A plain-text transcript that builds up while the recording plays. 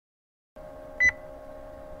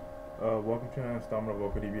Welcome to another installment of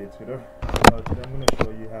Local DBA Tutor. Today I'm going to show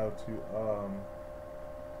you how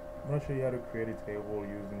to create a table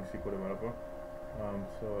using SQL Developer. And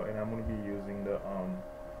I'm going to be using the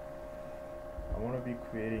I want to be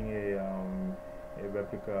creating a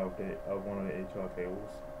replica of one of the HR tables.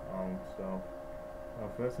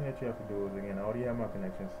 First thing that you have to do is, again, I already have my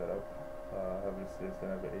connection set up. I have I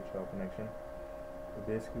have the HR connection. But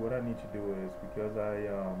basically, what I need to do is, because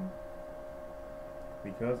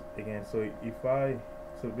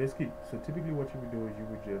typically what you would do is you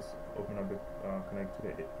would just open up the connect to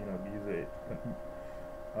the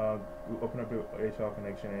open up the HR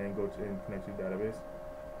connection and go to and connect to the database.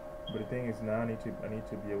 But the thing is, now I need to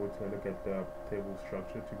be able to look at the table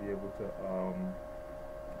structure to be able to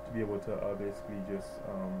basically just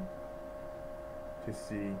to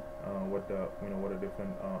see what the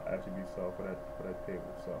different attributes are for that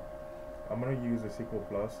table. So I'm going to use a SQL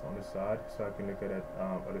Plus on the side so I can look at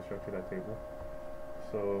the structure of that table.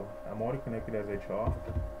 So I'm already connected as HR. I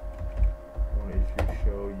want to issue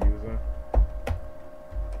show user,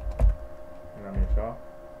 and I'm HR.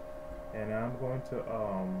 And I'm going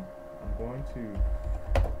to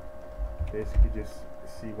basically just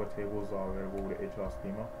see what tables are available with the HR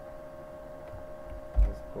schema.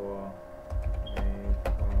 Let's go name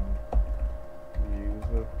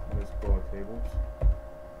user. Let's go tables.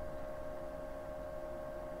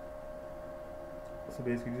 So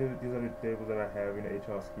basically, these are the tables that I have in the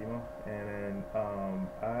HR schema, and then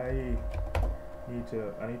I need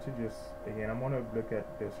to just, again, I'm gonna look at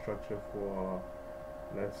the structure for,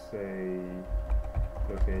 let's say,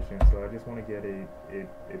 location. So I just want to get a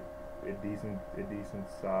decent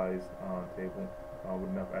sized table with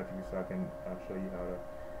enough attributes so I can show you how to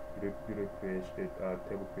do the creation,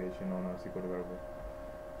 table creation on SQL Developer.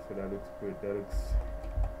 So that looks good. That looks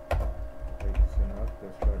enough.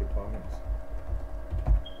 Let's try departments.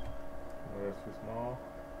 No, that's too small.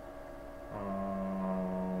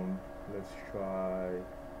 Let's try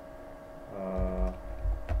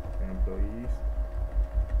employees.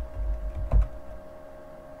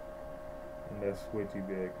 And that's way too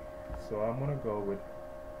big. So I'm gonna go with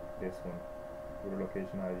this one, with the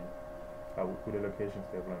location ID. With the locations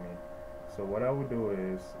table, I mean. So what I would do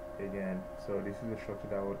is, again, so this is the structure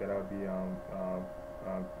that I'll be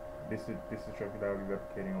this is the structure that I'll be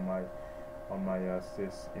replicating on my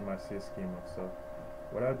sys schema. So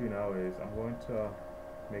what I'll do now is I'm going to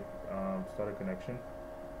make start a connection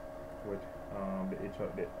with the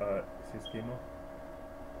sys schema.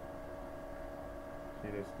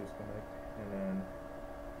 See, let's disconnect, and then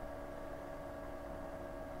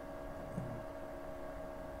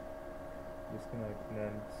disconnect, and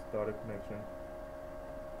then start a connection.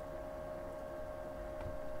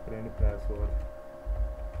 Put in the password.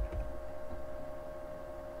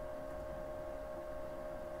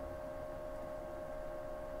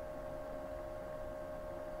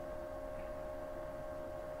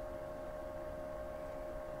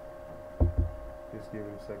 Just give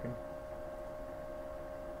it a second.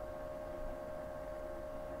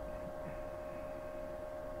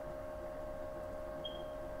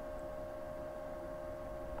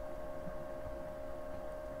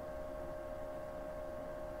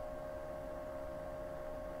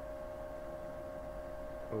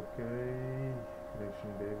 Okay,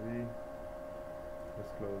 connection busy.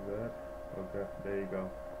 Let's close that. Okay, there you go.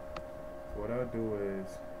 So what I'll do is,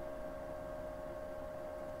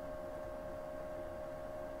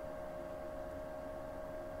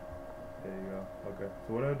 there you go. Okay,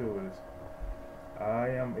 so what I'll do is,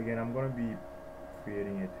 I'm going to be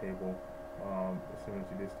creating a table similar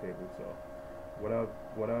to this table. So what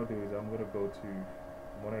I'll do is I'm going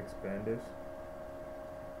to expand this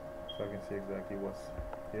so I can see exactly what's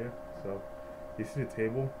here. So this is the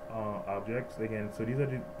table objects. Again, so these are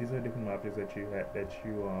different objects that you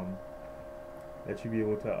be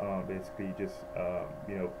able to basically just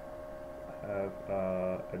have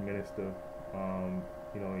administer in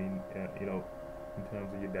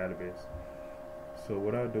terms of your database. So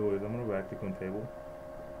what I'll do is I'm going to right click on table,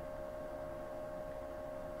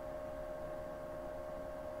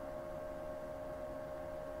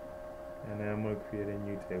 and then I'm going to create a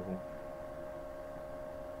new table.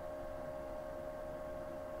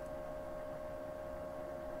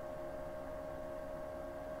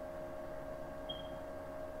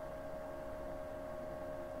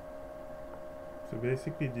 So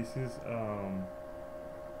basically this is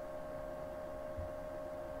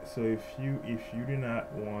so if you do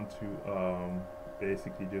not want to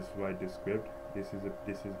basically just write the script, this is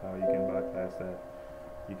how you can bypass that.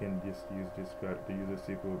 You can just use this script to use a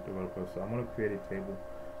SQL Developer. So I'm going to create a table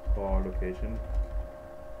called location.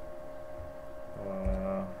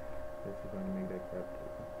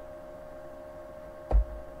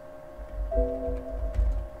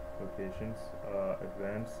 locations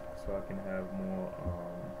advanced, so I can have more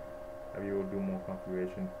I'll be able to do more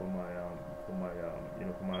configuration for my for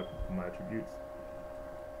my attributes.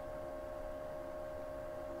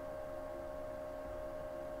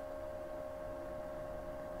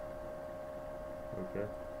 Okay,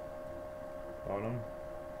 column.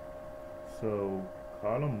 So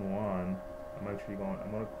column 1, I'm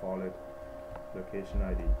gonna call it location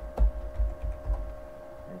ID.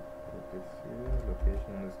 Put this here,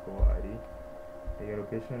 location underscore ID. Your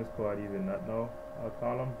location underscore ID is a not null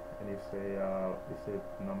column, and it's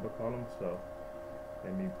a number column. So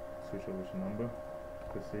let me switch over to number.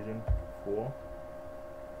 Precision 4,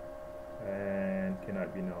 and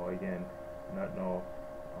cannot be null again. Not null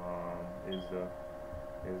is the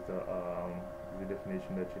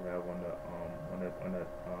definition that you have on that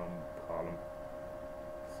column.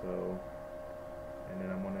 So, and then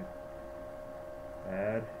I'm gonna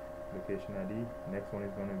add location ID. Next one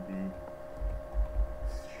is gonna be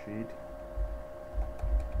street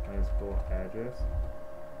underscore address.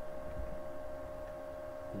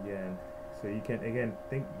 Again, so you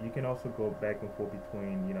can also go back and forth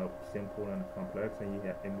between simple and complex, and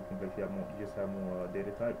in complex you just have more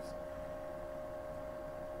data types.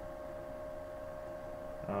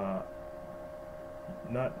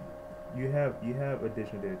 Not you have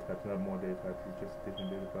additional data types, not more data types. It's just additional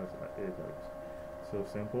data types, not data types. So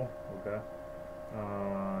simple, okay.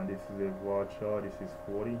 This is a varchar. This is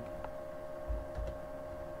 40.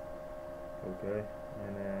 Okay,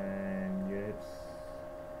 and then units.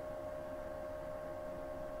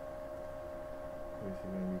 This is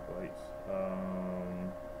gonna be bytes.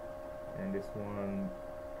 And this one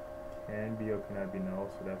can be or cannot be null,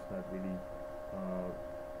 so that's not really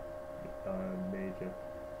major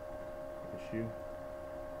issue.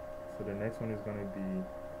 So the next one is going to be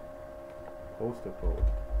postal code.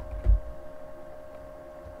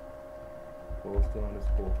 Postal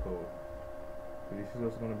underscore code. So this is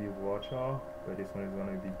also going to be varchar, but this one is going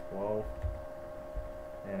to be 12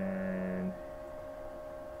 and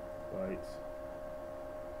bytes.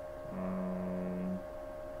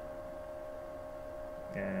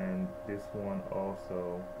 And this one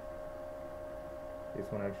also. This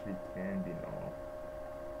one actually can be null.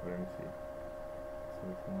 Let me see. So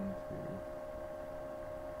it's 1,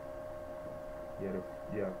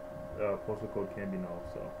 2. Postal code can be null.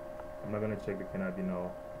 So I'm not gonna check the cannot be null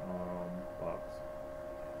box.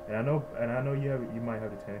 And I know you might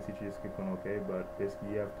have the tendency to just click on OK, but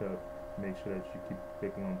basically you have to make sure that you keep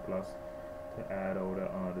clicking on plus to add all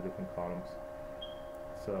the different columns.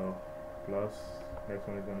 So plus. Next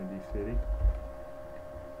one is gonna be city.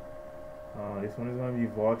 This one is going to be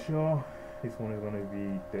varchar. This one is going to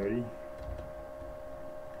be 30.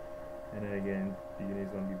 And then again, the unit is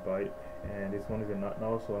going to be byte. And this one is a not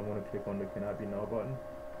null, so I'm going to click on the cannot be null button.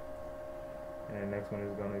 And the next one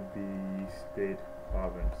is going to be state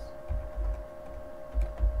province.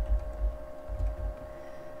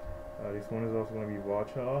 This one is also going to be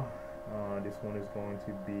varchar. This one is going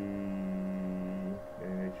to be, let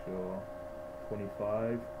me make sure,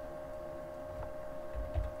 25.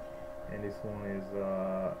 And this one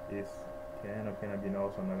is can or cannot be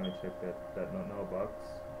null, so I'm not going to check that not null box.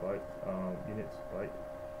 Byte units byte.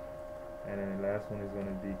 And then the last one is going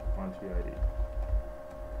to be country ID.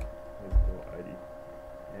 Let's go ID.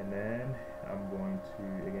 And then I'm going to,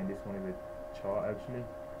 again, this one is a char actually.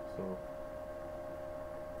 So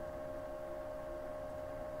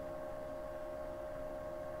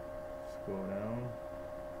scroll down.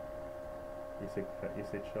 It's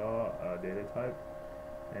a char data type.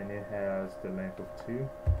 And it has the length of 2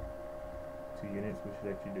 units, which is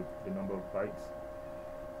actually the number of bytes.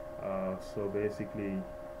 So basically,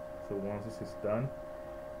 once this is done,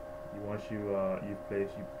 once you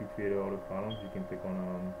created all the columns, you can click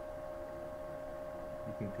on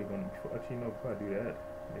actually no, before I do that,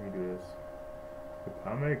 let me do this. The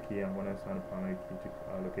primary key, I'm gonna assign a primary key to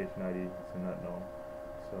location ID. It's a not null.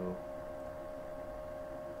 So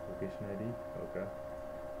location ID, okay.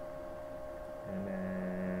 And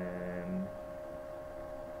then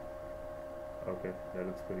okay, that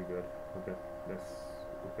looks pretty good. Okay,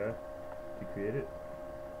 you create it.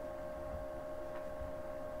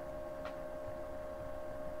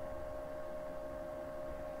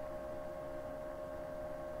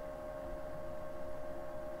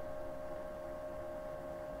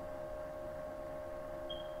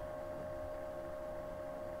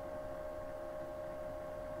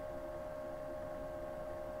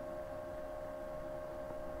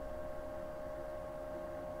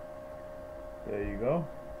 There you go.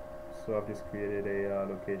 So I've just created a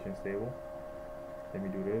locations table. Let me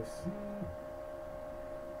do this.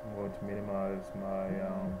 I'm going to minimize my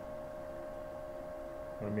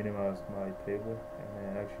I'm gonna minimize my table, and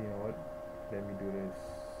then actually, you know what? Let me do this.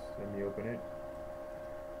 Let me open it.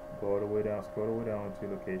 Go all the way down, scroll all the way down to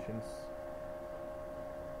locations.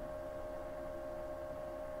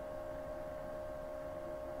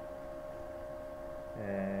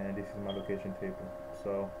 And this is my location table.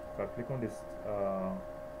 So if I click on this,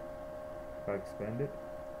 if I expand it,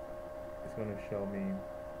 it's going to show me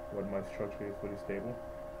what my structure is for this table.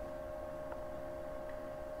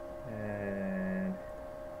 And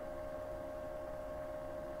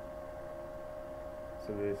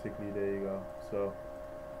so basically there you go. So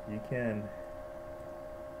you can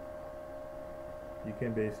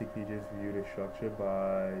basically just view the structure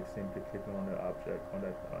by simply clicking on the object, on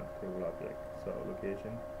that table object. So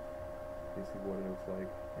location, this is what it looks like,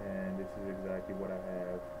 and this is exactly what I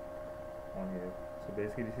have on here. So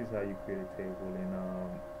basically this is how you create a table in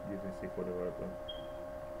using SQL Developer.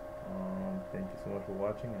 Thank you so much for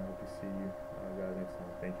watching. I hope to see you guys next time.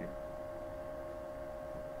 Thank you.